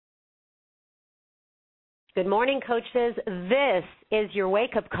Good morning, coaches. This is your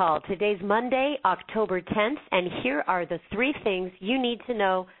wake-up call. Today's Monday, October 10th, and here are the 3 things you need to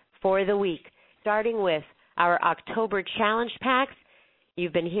know for the week, starting with our October challenge packs.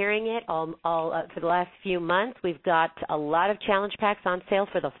 You've been hearing it all for the last few months. We've got a lot of challenge packs on sale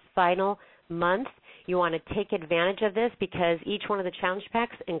for the final month. You want to take advantage of this because each one of the challenge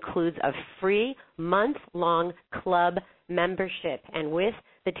packs includes a free month-long club membership. And with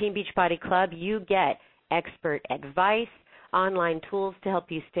the Team Beachbody Club, you get expert advice, online tools to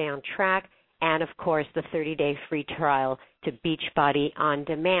help you stay on track, and, of course, the 30-day free trial to Beachbody On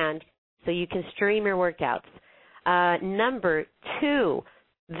Demand so you can stream your workouts. Number 2,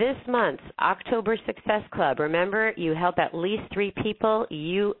 this month's October Success Club. Remember, you help at least 3 people.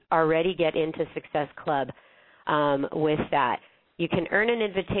 You already get into Success Club with that. You can earn an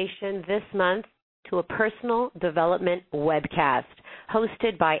invitation this month to a personal development webcast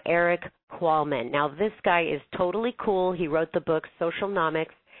hosted by Eric Qualman. Now, this guy is totally cool. He wrote the book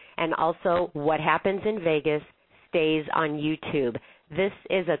Socialnomics, and also What Happens in Vegas stays on YouTube. This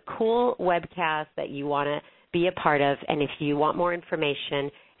is a cool webcast that you want to be a part of, and if you want more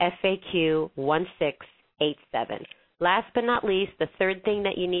information, FAQ 1687. Last but not least, the third thing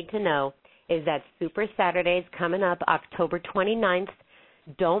that you need to know is that Super Saturday is coming up October 29th.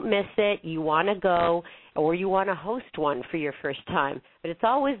 Don't miss it. You want to go or you want to host one for your first time. But it's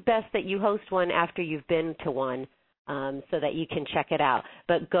always best that you host one after you've been to one so that you can check it out.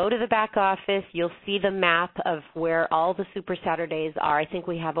 But go to the back office. You'll see the map of where all the Super Saturdays are. I think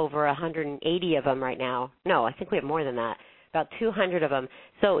we have over 180 of them right now. No, I think we have more than that, about 200 of them.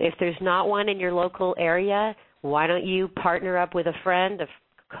 So if there's not one in your local area, why don't you partner up with a friend, a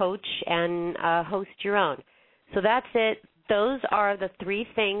coach, and host your own? So that's it. Those are the 3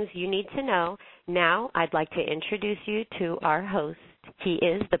 things you need to know. Now, I'd like to introduce you to our host. He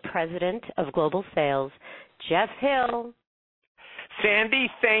is the president of Global Sales, Jeff Hill. Sandy,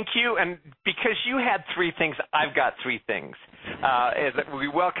 thank you. And because you had 3 things, I've got 3 things. We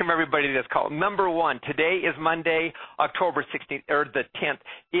welcome everybody to this call. Number 1, today is Monday, October 16th, or the 10th.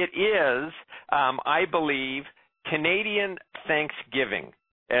 It is, I believe, Canadian Thanksgiving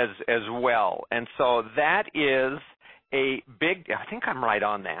as well. And so that is a big, I think I'm right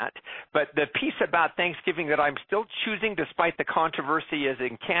on that, but the piece about Thanksgiving that I'm still choosing despite the controversy is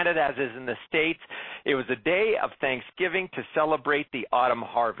in Canada as is in the States, it was a day of Thanksgiving to celebrate the autumn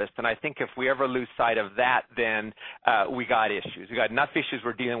harvest, and I think if we ever lose sight of that, then we got issues. We got enough issues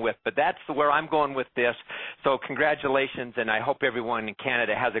we're dealing with, but that's where I'm going with this, so congratulations, and I hope everyone in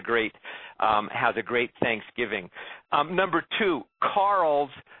Canada has a great Thanksgiving. Number 2, Carl's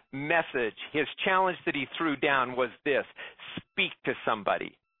message, his challenge that he threw down was this: speak to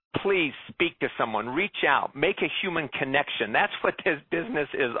somebody. Please speak to someone. Reach out. Make a human connection. That's what this business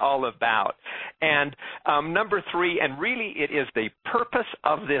is all about. And number 3, and really it is the purpose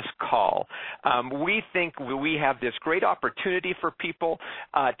of this call, we think we have this great opportunity for people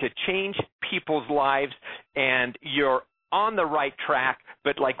to change people's lives, and you're on the right track,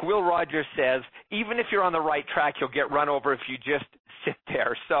 but like Will Rogers says, even if you're on the right track, you'll get run over if you just sit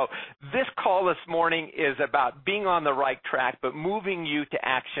there. So this call this morning is about being on the right track, but moving you to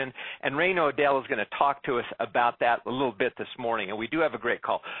action, and Rain O'Dell is going to talk to us about that a little bit this morning, and we do have a great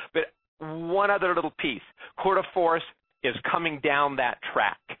call. But one other little piece, Coeur d'Force is coming down that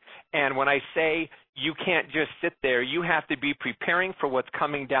track, and when I say you can't just sit there. You have to be preparing for what's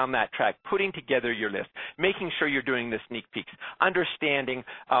coming down that track, putting together your list, making sure you're doing the sneak peeks, understanding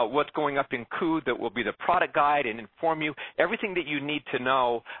what's going up in COO that will be the product guide and inform you, everything that you need to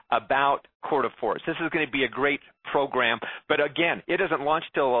know about Coeur d'Force. This is going to be a great program, but again, it doesn't launch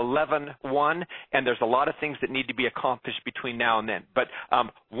till 11/1, and there's a lot of things that need to be accomplished between now and then. But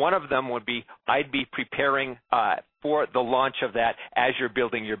one of them would be I'd be preparing for the launch of that as you're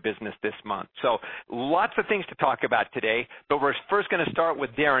building your business this month. So lots of things to talk about today, but we're first going to start with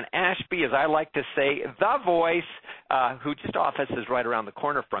Darren Ashby, as I like to say, the voice, who just office is right around the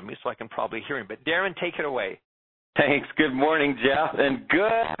corner from me, so I can probably hear him. But Darren, take it away. Thanks. Good morning, Jeff, and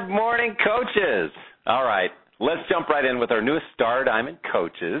good morning, coaches. All right, let's jump right in with our newest Star Diamond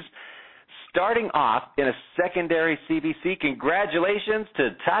coaches. Starting off in a secondary CBC, congratulations to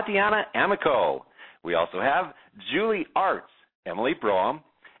Tatiana Amico. We also have Julie Arts, Emily Brohm,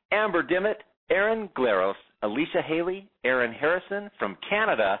 Amber Dimmitt, Aaron Glaros, Alicia Haley, Aaron Harrison from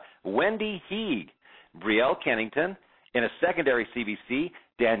Canada, Wendy Heeg, Brielle Kennington, in a secondary CBC,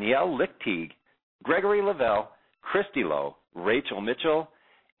 Danielle Lichtig, Gregory Lavelle, Christy Lowe, Rachel Mitchell,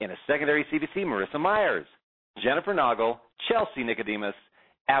 in a secondary CBC, Marissa Myers, Jennifer Noggle, Chelsea Nicodemus,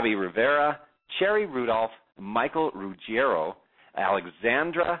 Abby Rivera, Cherry Rudolph, Michael Ruggiero,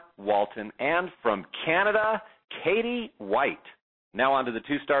 Alexandra Walton, and from Canada, Katie White. Now on to the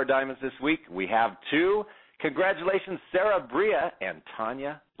 2-star diamonds this week. We have 2. Congratulations, Sarah Bria and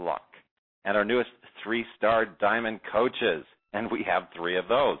Tanya Block. And our newest 3-star diamond coaches, and we have 3 of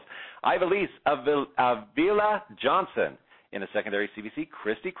those. Ivelisse Avila Johnson. In a secondary CBC,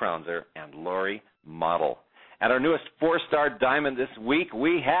 Christy Crounser and Lori Model. And our newest 4-star diamond this week,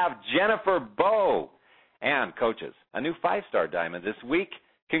 we have Jennifer Bowe. And coaches, a new 5-star diamond this week.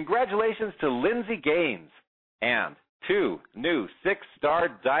 Congratulations to Lindsay Gaines. And 2 new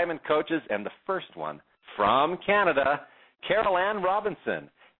 6-star diamond coaches, and the first one from Canada, Carol Ann Robinson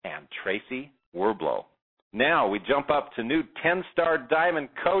and Tracy Werblow. Now we jump up to new 10-star diamond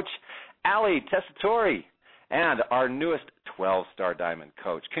coach, Ali Tessitore, and our newest 12-star diamond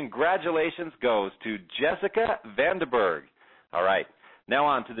coach. Congratulations goes to Jessica Vandenberg. All right, now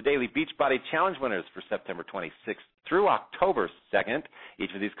on to the Daily Beachbody Challenge winners for September 26th through October 2nd.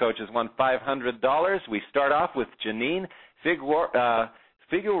 Each of these coaches won $500. We start off with Janine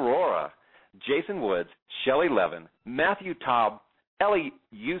Figueroa, Jason Woods, Shelley Levin, Matthew Taub, Ellie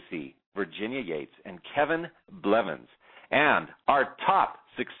Yusi, Virginia Yates, and Kevin Blevins. And our top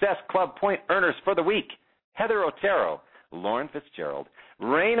Success Club point earners for the week, Heather Otero, Lauren Fitzgerald,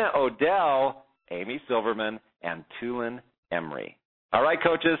 Raina Odell, Amy Silverman, and Tulin Emery. All right,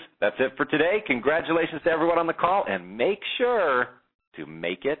 coaches, that's it for today. Congratulations to everyone on the call, and make sure to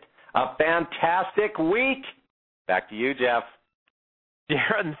make it a fantastic week. Back to you, Jeff.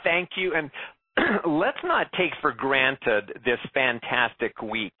 Darren, thank you. And let's not take for granted this fantastic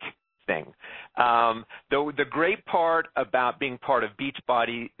week thing. The great part about being part of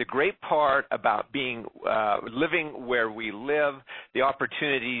Beachbody, the great part about being living where we live, the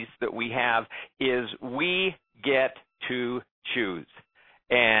opportunities that we have is we get to choose.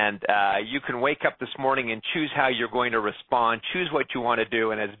 And you can wake up this morning and choose how you're going to respond, choose what you want to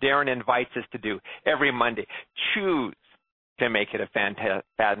do, and as Darren invites us to do every Monday, choose to make it a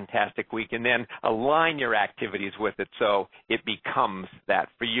fantastic week, and then align your activities with it so it becomes that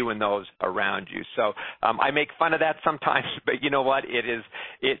for you and those around you. So I make fun of that sometimes, but you know what? It is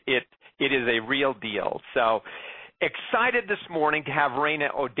a real deal. So excited this morning to have Raina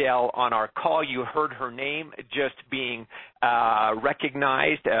Odell on our call. You heard her name just being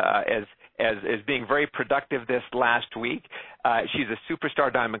recognized as being very productive this last week. She's a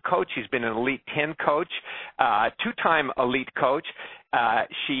superstar diamond coach. She's been an Elite 10 coach, 2-time Elite coach.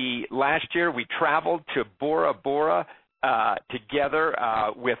 Last year we traveled to Bora Bora together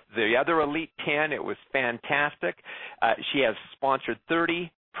with the other Elite 10. It was fantastic. She has sponsored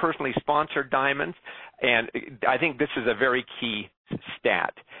 30 personally sponsored diamonds, and I think this is a very key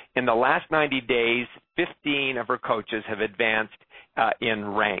stat. In the last 90 days, 15 of her coaches have advanced in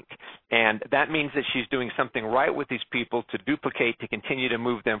rank, and that means that she's doing something right with these people to duplicate, to continue to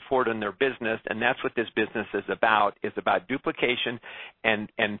move them forward in their business, and that's what this business is about duplication and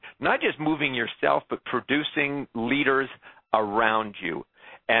not just moving yourself, but producing leaders around you.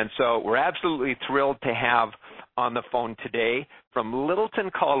 And so we're absolutely thrilled to have on the phone today from Littleton,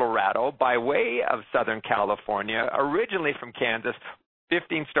 Colorado, by way of Southern California, originally from Kansas,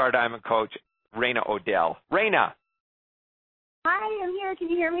 15-star diamond coach, Raina Odell. Raina. Hi, I'm here. Can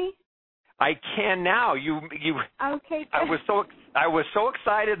you hear me? I can now. You. Okay. I was so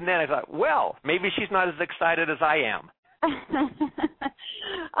excited, and then I thought, well, maybe she's not as excited as I am.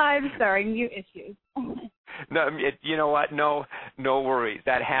 I'm sorry, mute issues. No, you know what? No worries.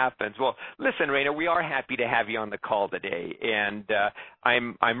 That happens. Well, listen, Raina, we are happy to have you on the call today, and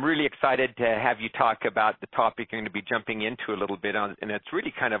I'm really excited to have you talk about the topic you're going to be jumping into a little bit on, and it's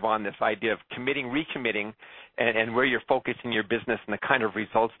really kind of on this idea of committing, recommitting, and where you're focusing your business and the kind of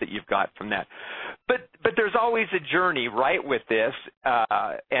results that you've got from that. But there's always a journey, right, with this,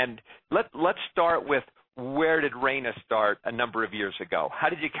 and let's start with, where did Raina start a number of years ago? How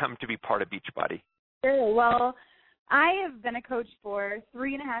did you come to be part of Beachbody? Sure. Well, I have been a coach for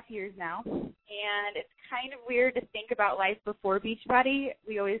 3.5 years now, and it's kind of weird to think about life before Beachbody.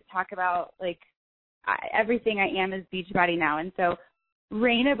 We always talk about, everything I am is Beachbody now, and so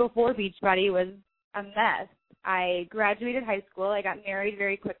Raina before Beachbody was a mess. I graduated high school. I got married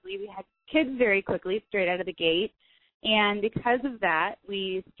very quickly. We had kids very quickly, straight out of the gate. And because of that,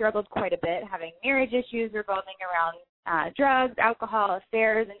 we struggled quite a bit, having marriage issues revolving around drugs, alcohol,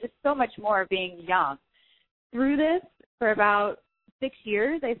 affairs, and just so much more being young. Through this, for about 6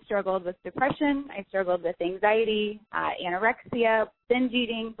 years, I struggled with depression. I struggled with anxiety, anorexia, binge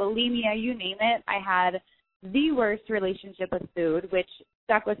eating, bulimia, you name it. I had the worst relationship with food, which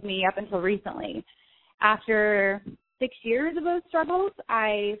stuck with me up until recently. After 6 years of those struggles,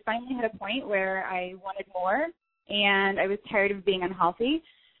 I finally had a point where I wanted more. and I was tired of being unhealthy.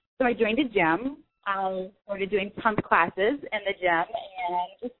 So I joined a gym. I started doing pump classes in the gym and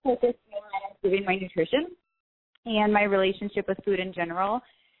just focused more on improving my nutrition and my relationship with food in general.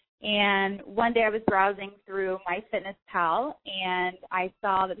 And one day I was browsing through MyFitnessPal, and I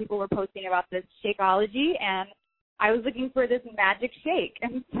saw that people were posting about this Shakeology, and I was looking for this magic shake.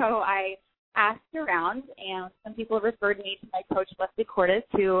 And so I asked around, and some people referred me to my coach, Leslie Cordes,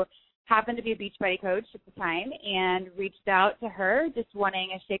 who happened to be a Beachbody coach at the time, and reached out to her just wanting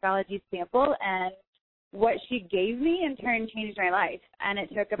a Shakeology sample. And what she gave me in turn changed my life. And it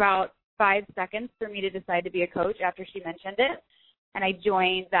took about 5 seconds for me to decide to be a coach after she mentioned it. And I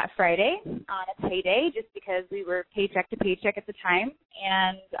joined that Friday on a payday just because we were paycheck to paycheck at the time,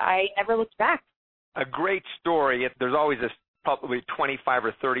 and I never looked back. A great story. There's always probably 25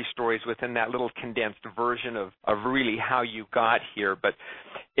 or 30 stories within that little condensed version of really how you got here. But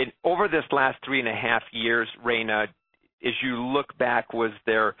over this last 3.5 years, Raina, as you look back, was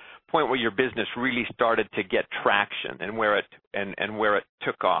there a point where your business really started to get traction and where it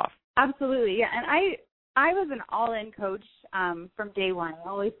took off? Absolutely, yeah. And I was an all-in coach from day one. I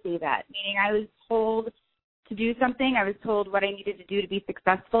always say that, meaning I was told to do something. I was told what I needed to do to be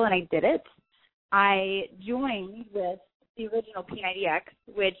successful, and I did it. I joined with the original P90X,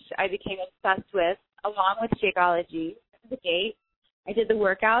 which I became obsessed with, along with Shakeology. From the gate, I did the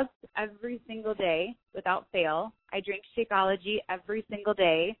workouts every single day without fail. I drank Shakeology every single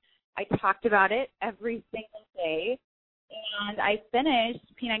day. I talked about it every single day. And I finished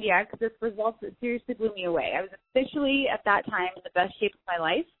P90X with results that seriously blew me away. I was officially, at that time, in the best shape of my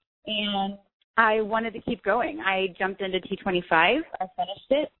life, and I wanted to keep going. I jumped into T25. I finished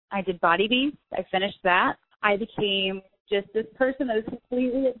it. I did Body Beast. I finished that. I became just this person that was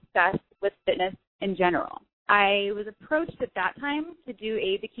completely obsessed with fitness in general. I was approached at that time to do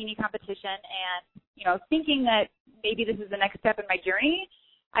a bikini competition, and, thinking that maybe this is the next step in my journey,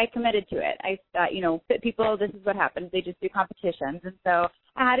 I committed to it. I thought, fit people, this is what happens. They just do competitions. And so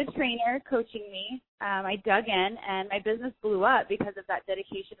I had a trainer coaching me. I dug in, and my business blew up because of that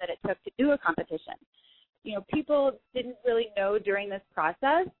dedication that it took to do a competition. People didn't really know during this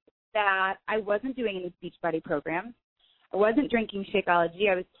process that I wasn't doing any Beachbody programs. I wasn't drinking Shakeology.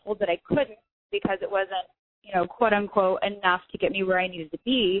 I was told that I couldn't because it wasn't, quote unquote, enough to get me where I needed to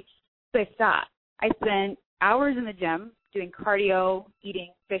be. So I stopped. I spent hours in the gym doing cardio,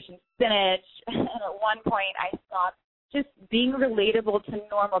 eating fish and spinach, and at one point I stopped just being relatable to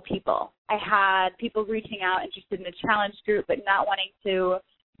normal people. I had people reaching out interested in the challenge group but not wanting to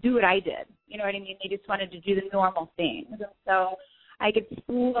do what I did. You know what I mean? They just wanted to do the normal things. And so I could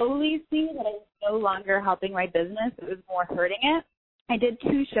slowly see that I was no longer helping my business. It was more hurting it. I did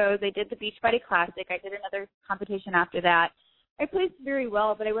 2 shows. I did the Beachbody Classic. I did another competition after that. I placed very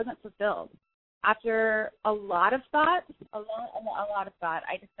well, but I wasn't fulfilled. After a lot of thought,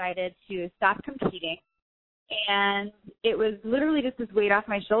 I decided to stop competing, and it was literally just this weight off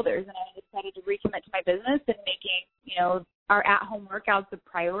my shoulders, and I decided to recommit to my business and making, our at-home workouts a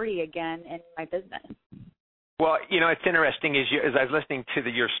priority again in my business. Well, it's interesting as I was listening to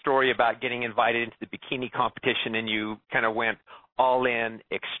your story about getting invited into the bikini competition, and you kind of went all in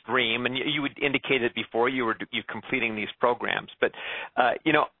extreme, and you had indicated before you completing these programs, but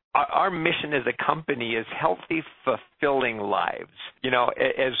our mission as a company is healthy, fulfilling lives,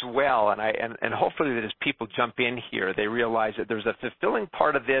 as well. And hopefully that as people jump in here, they realize that there's a fulfilling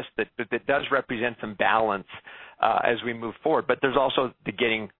part of this that does represent some balance as we move forward. But there's also the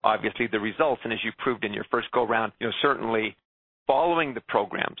getting, obviously, the results. And as you proved in your first go-round, certainly following the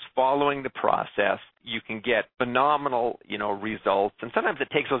programs, following the process, you can get phenomenal, results. And sometimes it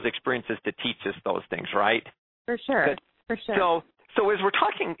takes those experiences to teach us those things, right? For sure. So as we're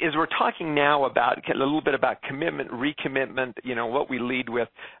talking now about a little bit about commitment, recommitment, what we lead with,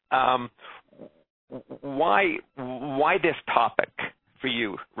 why this topic for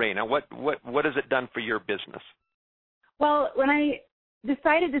you, Raina? What has it done for your business? Well, when I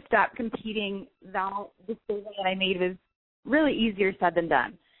decided to stop competing, the decision that I made was really easier said than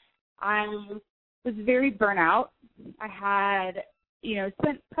done. I was very burnt out. I had,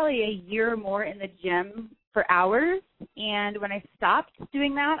 spent probably a year or more in the gym for hours, and when I stopped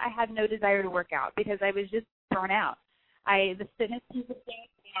doing that, I had no desire to work out because I was just burnt out. The fitness piece of things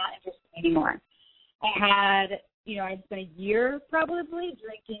did not interest me anymore. I'd spent a year probably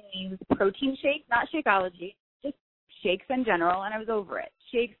drinking these protein shakes, not Shakeology, just shakes in general, and I was over it.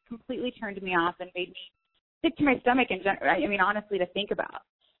 Shakes completely turned me off and made me sick to my stomach in general, honestly, to think about.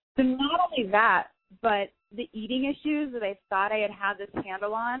 So not only that, but the eating issues that I thought I had this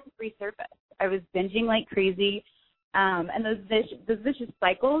handle on resurfaced. I was binging like crazy, and those vicious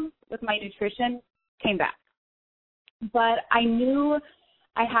cycles with my nutrition came back. But I knew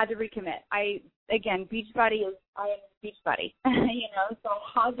I had to recommit. Beachbody I am Beachbody, so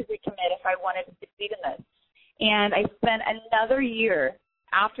I had to recommit if I wanted to succeed in this. And I spent another year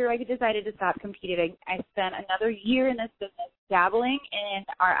after I decided to stop competing. I spent another year in this business dabbling in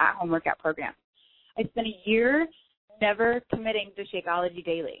our at-home workout program. I spent a year never committing to Shakeology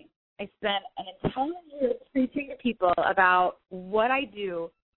daily. I spent an entire year preaching to people about what I do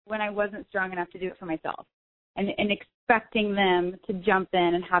when I wasn't strong enough to do it for myself and expecting them to jump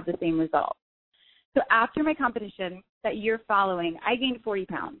in and have the same results. So after my competition that year following, I gained 40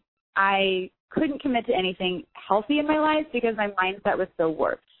 pounds. I couldn't commit to anything healthy in my life because my mindset was so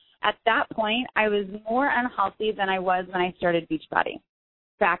warped. At that point, I was more unhealthy than I was when I started Beachbody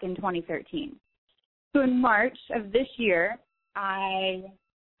back in 2013. So in March of this year, I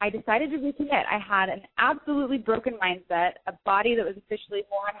decided to recommit. I had an absolutely broken mindset, a body that was officially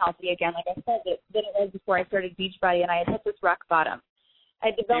more unhealthy again, like I said, than it was before I started Beachbody, and I had hit this rock bottom.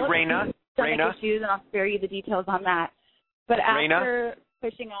 I developed stomach issues, and I'll spare you the details on that. But after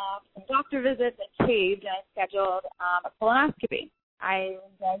pushing off some doctor visits and caved, and I scheduled a colonoscopy. I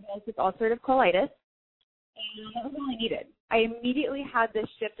was diagnosed with ulcerative colitis, and that was all I needed. I immediately had this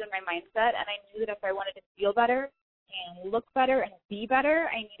shift in my mindset, and I knew that if I wanted to feel better and look better and be better,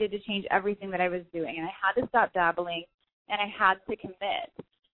 I needed to change everything that I was doing, and I had to stop dabbling, and I had to commit.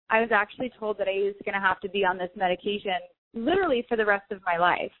 I was actually told that I was going to have to be on this medication literally for the rest of my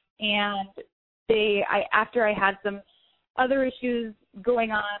life, and after I had some other issues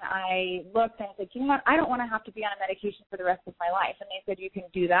going on, I looked and I said, you know what, I don't want to have to be on a medication for the rest of my life. And they said, you can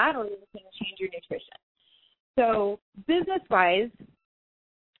do that or you can change your nutrition. So business-wise,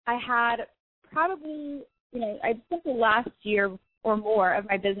 I had probably, I spent the last year or more of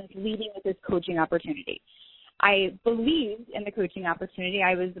my business leading with this coaching opportunity. I believed in the coaching opportunity.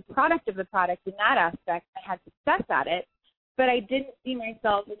 I was the product of the product in that aspect. I had success at it. But I didn't see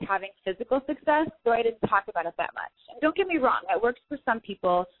myself as having physical success, so I didn't talk about it that much. And don't get me wrong, that works for some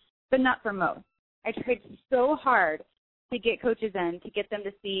people, but not for most. I tried so hard to get coaches in, to get them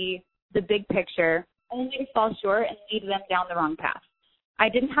to see the big picture, only to fall short and lead them down the wrong path. I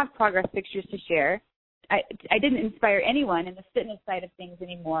didn't have progress pictures to share. I didn't inspire anyone in the fitness side of things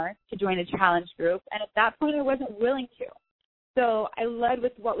anymore to join a challenge group, and at that point I wasn't willing to. So I led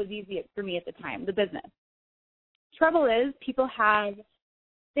with what was easy for me at the time, the business. Trouble is,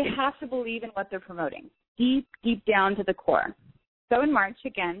 they have to believe in what they're promoting, deep down to the core. So in March,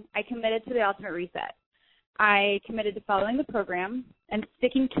 again, I committed to the Ultimate Reset. I committed to following the program and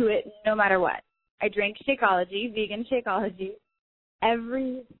sticking to it no matter what. I drank Shakeology, vegan Shakeology,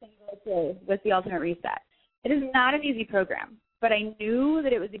 every single day with the Ultimate Reset. It is not an easy program, but I knew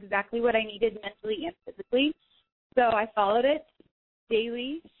that it was exactly what I needed mentally and physically. So I followed it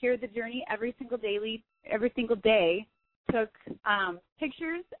daily, shared the journey every single day, took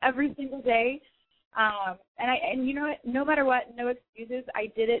pictures every single day, and you know what, no matter what, no excuses.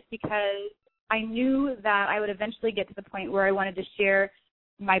 I did it because I knew that I would eventually get to the point where I wanted to share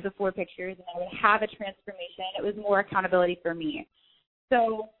my before pictures and I would have a transformation. It was more accountability for me.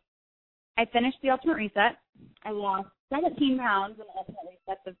 So I finished the Ultimate Reset. I lost 17 pounds in the Ultimate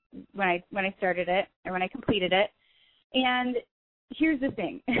Reset when I started it, or when I completed it. And here's the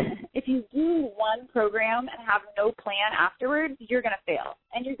thing. If you do one program and have no plan afterwards, you're going to fail,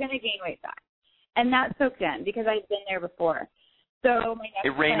 and you're going to gain weight back. And that soaked in because I've been there before. So my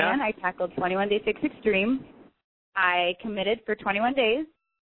next plan, I tackled 21 Day Fix Extreme. I committed for 21 days.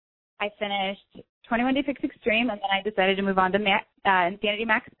 I finished 21 Day Fix Extreme, and then I decided to move on to Insanity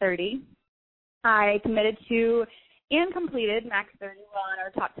Max 30. I committed to and completed Max 30 on our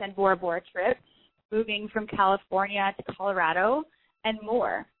top 10 Bora Bora trip, moving from California to Colorado and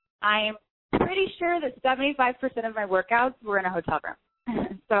more. I am pretty sure that 75% of my workouts were in a hotel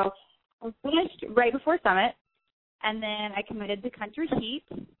room. So I finished right before Summit, and then I committed to Country Heat.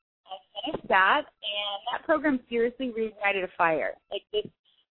 I finished that, and that program seriously reignited a fire. Like, this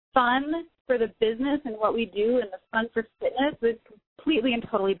fun for the business and what we do and the fun for fitness was completely and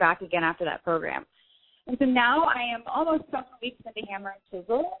totally back again after that program. And so now I am almost 7 weeks into Hammer and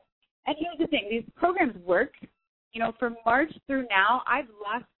Chisel. And here's the thing, these programs work. You know, from March through now, I've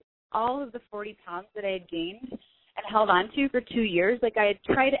lost all of the 40 pounds that I had gained and held on to for 2 years. Like, I had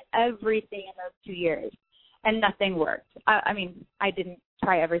tried everything in those 2 years, and nothing worked. I mean, I didn't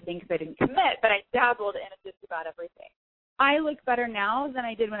try everything because I didn't commit, but I dabbled in just about everything. I look better now than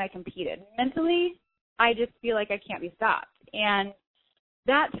I did when I competed. Mentally, I just feel like I can't be stopped. And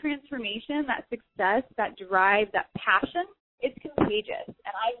that transformation, that success, that drive, that passion, it's contagious.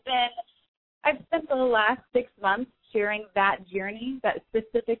 And I've spent the last 6 months sharing that journey, that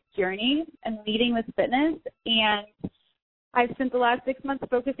specific journey, and leading with fitness. And I've spent the last 6 months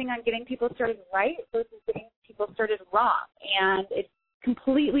focusing on getting people started right versus getting people started wrong. And it's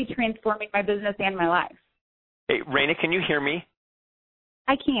completely transforming my business and my life. Hey, Raina, can you hear me?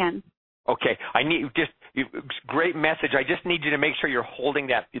 I can. Okay, great message. I just need you to make sure you're holding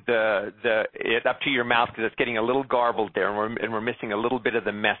it up to your mouth because it's getting a little garbled there, and we're missing a little bit of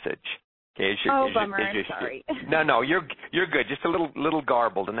the message. Okay. Bummer. I'm sorry. No, you're good. Just a little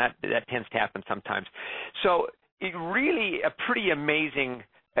garbled, and that tends to happen sometimes. So, it really a pretty amazing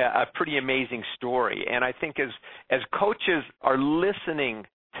story, and I think as coaches are listening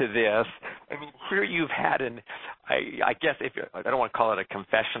to this, I mean, here you've had I guess I don't want to call it a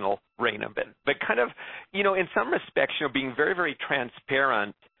confessional, Raina, but kind of, in some respects, being very, very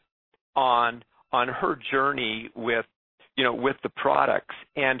transparent on her journey with the products.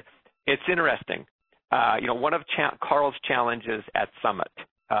 And it's interesting. One of Carl's challenges at Summit,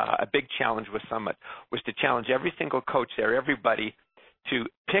 a big challenge with Summit, was to challenge every single coach there, everybody, to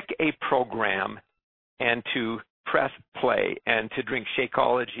pick a program and to press play and to drink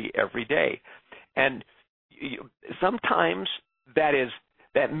Shakeology every day. And sometimes that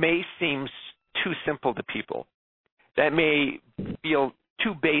may seem too simple to people. That may feel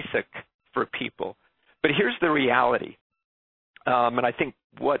too basic for people. But here's the reality. And I think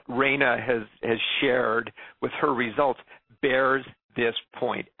what Raina has shared with her results bears this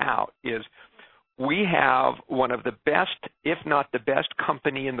point out, is we have one of the best, if not the best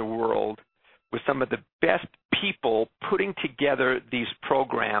company in the world, with some of the best people putting together these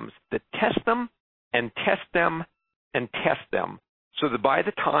programs that test them and test them and test them, so that by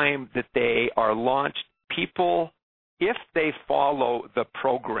the time that they are launched, people, if they follow the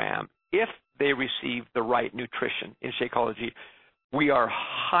program, if they receive the right nutrition in Shakeology, we are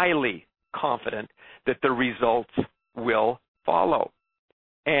highly confident that the results will follow.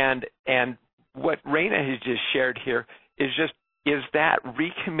 And what Raina has just shared here is that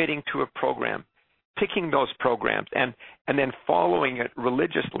recommitting to a program, picking those programs, and then following it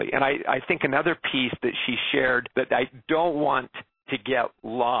religiously. And I think another piece that she shared that I don't want to get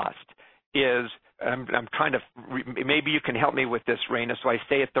lost is, I'm trying to, maybe you can help me with this, Raina, so I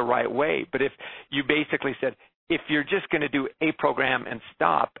say it the right way. But if you basically said, if you're just going to do a program and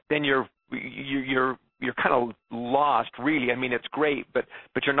stop, then you're kind of lost, really. I mean, it's great, but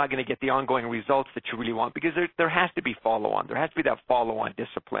you're not going to get the ongoing results that you really want, because there has to be follow-on. There has to be that follow-on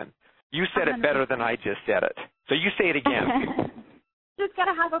discipline. You said it better than I just said it. So you say it again. Just got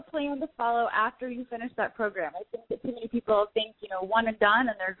to have a plan to follow after you finish that program. I think that too many people think, one and done,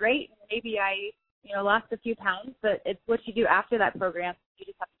 and they're great. And maybe I, lost a few pounds, but it's what you do after that program. You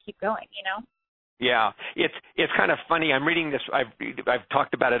just have to keep going, Yeah, it's kind of funny. I'm reading this. I've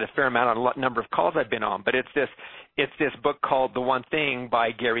talked about it a fair amount on a number of calls I've been on, but it's this book called The One Thing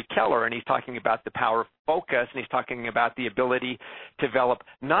by Gary Keller, and he's talking about the power of focus, and he's talking about the ability to develop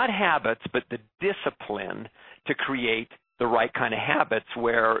not habits, but the discipline to create the right kind of habits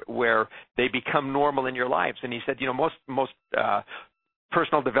where they become normal in your lives. And he said, most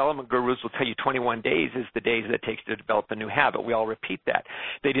personal development gurus will tell you 21 days is the days that it takes to develop a new habit. We all repeat that.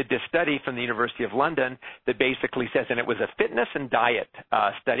 They did this study from the University of London that basically says, and it was a fitness and diet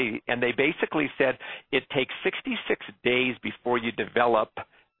study, and they basically said it takes 66 days before you develop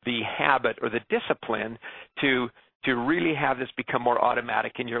the habit or the discipline to really have this become more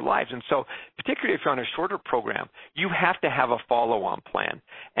automatic in your lives. And so particularly if you're on a shorter program, you have to have a follow-on plan.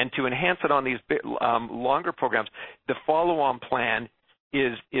 And to enhance it on these longer programs, the follow-on plan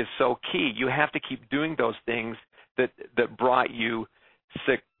is so key. You have to keep doing those things that brought you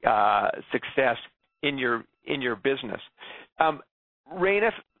success in your business.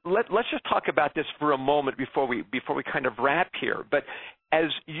 Raina, let's just talk about this for a moment before we kind of wrap here. But as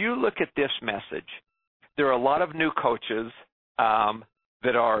you look at this message, there are a lot of new coaches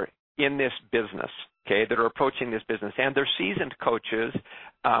that are in this business, okay, that are approaching this business, and they're seasoned coaches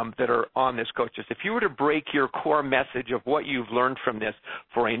that are on this coaches. If you were to break your core message of what you've learned from this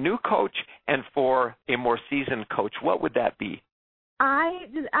for a new coach and for a more seasoned coach, what would that be?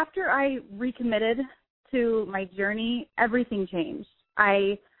 After I recommitted to my journey, everything changed.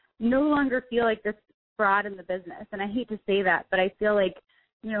 I no longer feel like this fraud in the business, and I hate to say that, but I feel like,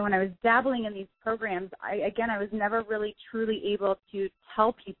 when I was dabbling in these programs, I was never really truly able to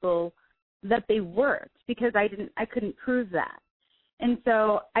tell people that they worked because I couldn't prove that. And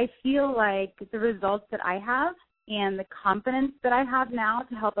so I feel like the results that I have and the confidence that I have now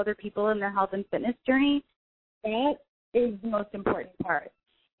to help other people in their health and fitness journey, that is the most important part.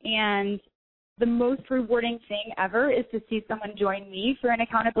 And the most rewarding thing ever is to see someone join me for an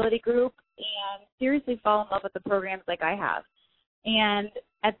accountability group and seriously fall in love with the programs like I have. And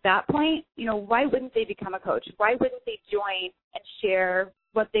at that point, why wouldn't they become a coach? Why wouldn't they join and share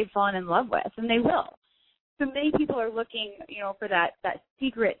what they've fallen in love with? And they will. So many people are looking, for that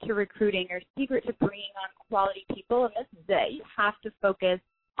secret to recruiting or secret to bringing on quality people, and this is it. You have to focus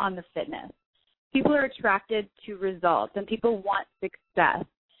on the fitness. People are attracted to results, and people want success.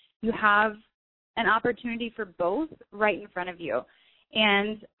 You have an opportunity for both right in front of you.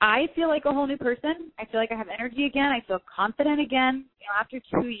 And I feel like a whole new person. I feel like I have energy again. I feel confident again. After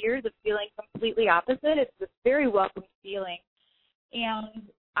 2 years of feeling completely opposite, it's this very welcome feeling. And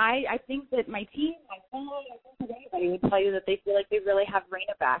I think that my team, my family, I think anybody would tell you that they feel like they really have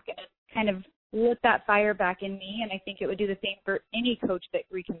Raina back, and it's kind of lit that fire back in me, and I think it would do the same for any coach that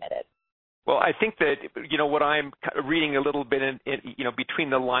recommitted. Well, I think that, what I'm reading a little bit in between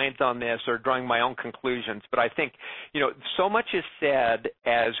the lines on this or drawing my own conclusions, but I think, so much is said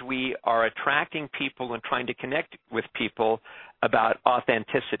as we are attracting people and trying to connect with people about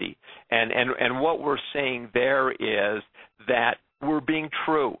authenticity. And what we're saying there is that we're being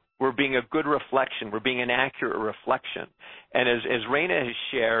true. We're being a good reflection. We're being an accurate reflection. And as Raina has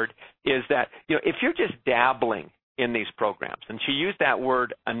shared, is that, if you're just dabbling in these programs, and she used that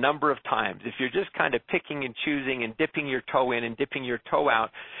word a number of times, if you're just kind of picking and choosing and dipping your toe in and dipping your toe out,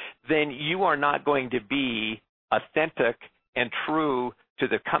 then you are not going to be authentic and true to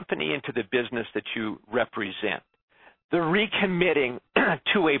the company and to the business that you represent. The recommitting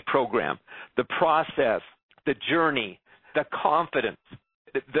to a program, the process, the journey, the confidence,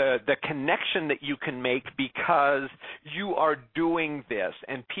 the connection that you can make because you are doing this,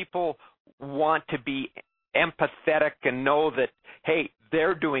 and people want to be empathetic and know that, hey,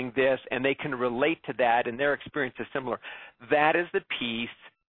 they're doing this and they can relate to that and their experience is similar. That is the piece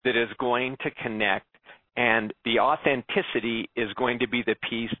that is going to connect, and the authenticity is going to be the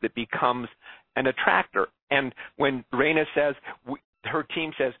piece that becomes an attractor. And when Raina says, her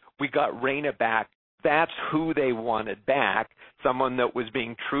team says, we got Raina back, that's who they wanted back, someone that was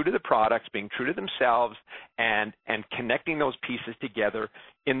being true to the products, being true to themselves, and connecting those pieces together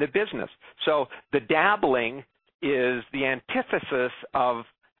in the business. So the dabbling is the antithesis of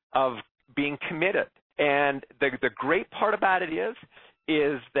being committed. And the great part about it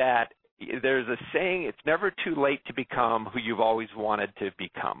is that there's a saying, it's never too late to become who you've always wanted to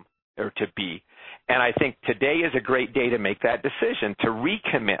become or to be. And I think today is a great day to make that decision, to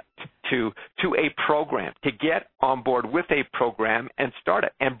recommit to a program, to get on board with a program and start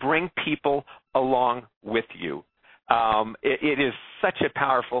it and bring people along with you. It is such a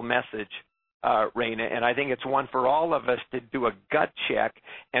powerful message, Raina, and I think it's one for all of us to do a gut check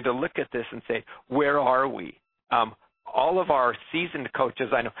and to look at this and say, where are we? All of our seasoned coaches,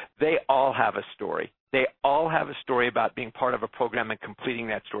 I know, they all have a story. They all have a story about being part of a program and completing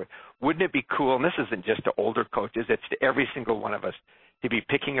that story. Wouldn't it be cool, and this isn't just to older coaches, it's to every single one of us, to be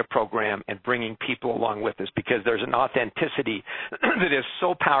picking a program and bringing people along with us, because there's an authenticity that is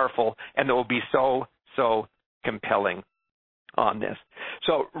so powerful and that will be so compelling on this.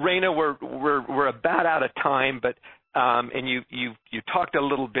 So, Raina, we're about out of time, but and you talked a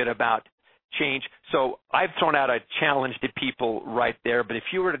little bit about change. So I've thrown out a challenge to people right there, but if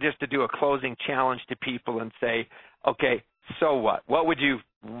you were to do a closing challenge to people and say, okay, so what? What would you,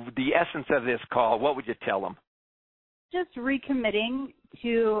 the essence of this call, what would you tell them? Just recommitting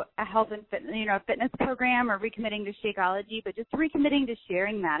to a health and fitness program, or recommitting to Shakeology, but just recommitting to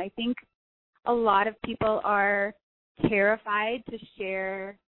sharing that. I think a lot of people are terrified to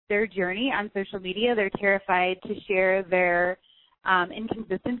share their journey on social media. They're terrified to share their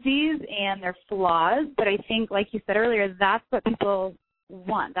inconsistencies and their flaws, but I think, like you said earlier, that's what people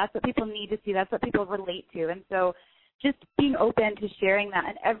want. That's what people need to see. That's what people relate to. And so just being open to sharing that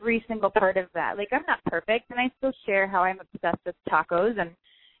and every single part of that. Like, I'm not perfect, and I still share how I'm obsessed with tacos, and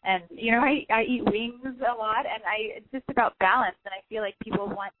I eat wings a lot, and it's just about balance, and I feel like people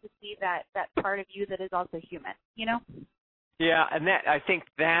want to see that part of you that is also human, Yeah, and that, I think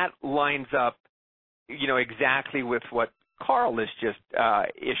that lines up, exactly with what Carl has just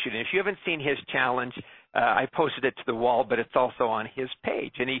issued. And if you haven't seen his challenge, I posted it to the wall, but it's also on his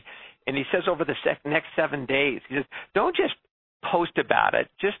page. And he says over the next 7 days, he says, don't just post about it,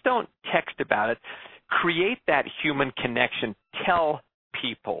 just don't text about it. Create that human connection. Tell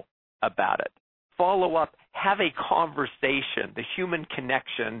people about it. Follow up. Have a conversation. The human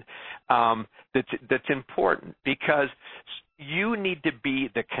connection that's important, because you need to be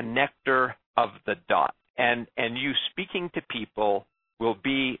the connector of the dot. And you speaking to people will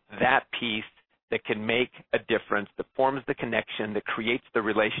be that piece that can make a difference, that forms the connection, that creates the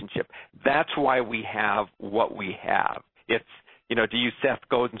relationship. That's why we have what we have. to use Seth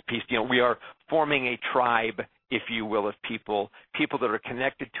Godin's piece, we are forming a tribe, if you will, of people that are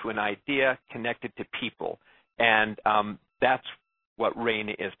connected to an idea, connected to people. And that's what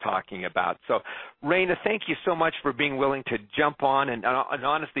Raina is talking about. So, Raina, thank you so much for being willing to jump on and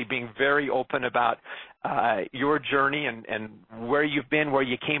honestly being very open about your journey and where you've been, where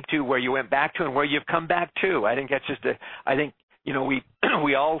you came to, where you went back to, and where you've come back to. I think that's just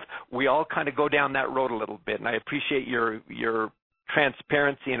we all kind of go down that road a little bit, and I appreciate your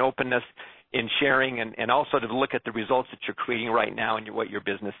transparency and openness in sharing, and also to look at the results that you're creating right now and what your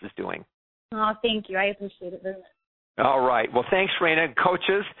business is doing. Oh, thank you. I appreciate it very much. All right. Well, thanks, Raina.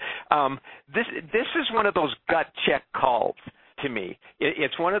 Coaches, this is one of those gut check calls to me.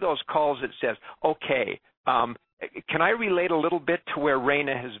 It's one of those calls that says, okay, can I relate a little bit to where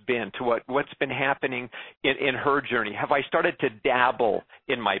Raina has been, to what's been happening in her journey? Have I started to dabble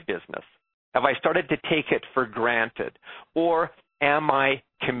in my business? Have I started to take it for granted? Or am I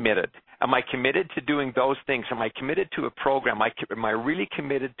committed? Am I committed to doing those things? Am I committed to a program? Am I really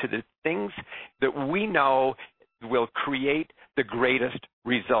committed to the things that we know will create the greatest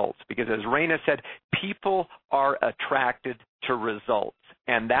results? Because as Raina said, people are attracted to results.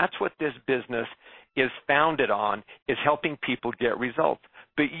 And that's what this business is founded on, is helping people get results.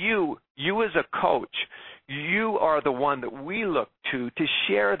 But you as a coach, you are the one that we look to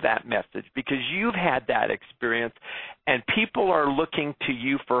share that message, because you've had that experience and people are looking to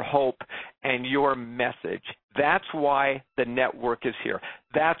you for hope and your message. That's why the network is here.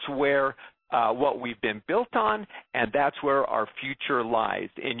 That's where what we've been built on, and that's where our future lies,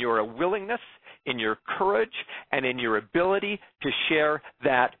 in your willingness, in your courage, and in your ability to share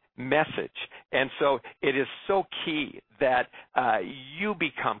that message. And so it is so key that you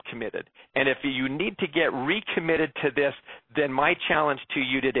become committed. And if you need to get recommitted to this, then my challenge to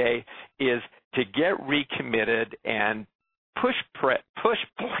you today is to get recommitted and push play,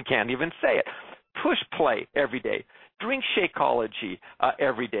 I can't even say it, push play every day. Drink Shakeology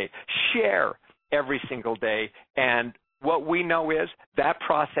every day. Share every single day. And what we know is that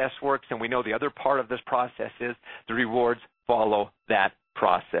process works, and we know the other part of this process is the rewards follow that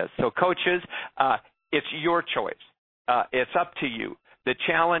process. So coaches, it's your choice. It's up to you. The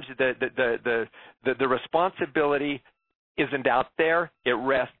challenge, the responsibility isn't out there. It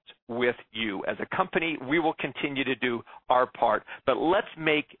rests with you. As a company, we will continue to do our part. But let's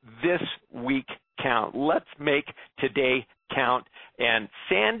make this week count. Let's make today count. And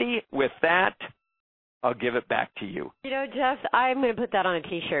Sandy, with that, I'll give it back to you. Jeff, I'm going to put that on a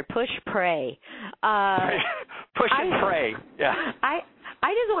T-shirt. Push, pray. Push and pray. Yeah. I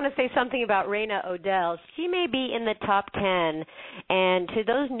just want to say something about Raina Odell. She may be in the top 10, and to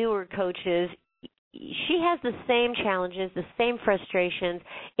those newer coaches, she has the same challenges, the same frustrations.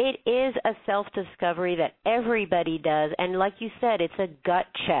 It is a self-discovery that everybody does, and like you said, it's a gut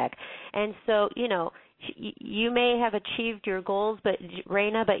check. And so, you may have achieved your goals,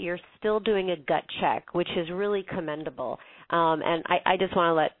 Raina, but you're still doing a gut check, which is really commendable. And I just want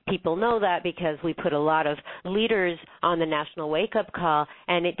to let people know that, because we put a lot of leaders on the National Wake Up Call,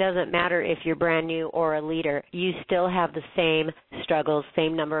 and it doesn't matter if you're brand new or a leader. You still have the same struggles,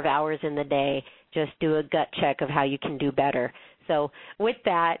 same number of hours in the day. Just do a gut check of how you can do better. So with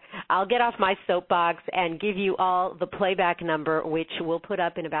that, I'll get off my soapbox and give you all the playback number, which we'll put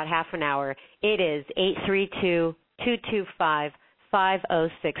up in about half an hour. It is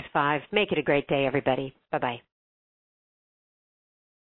 832-225-5065. Make it a great day, everybody. Bye-bye.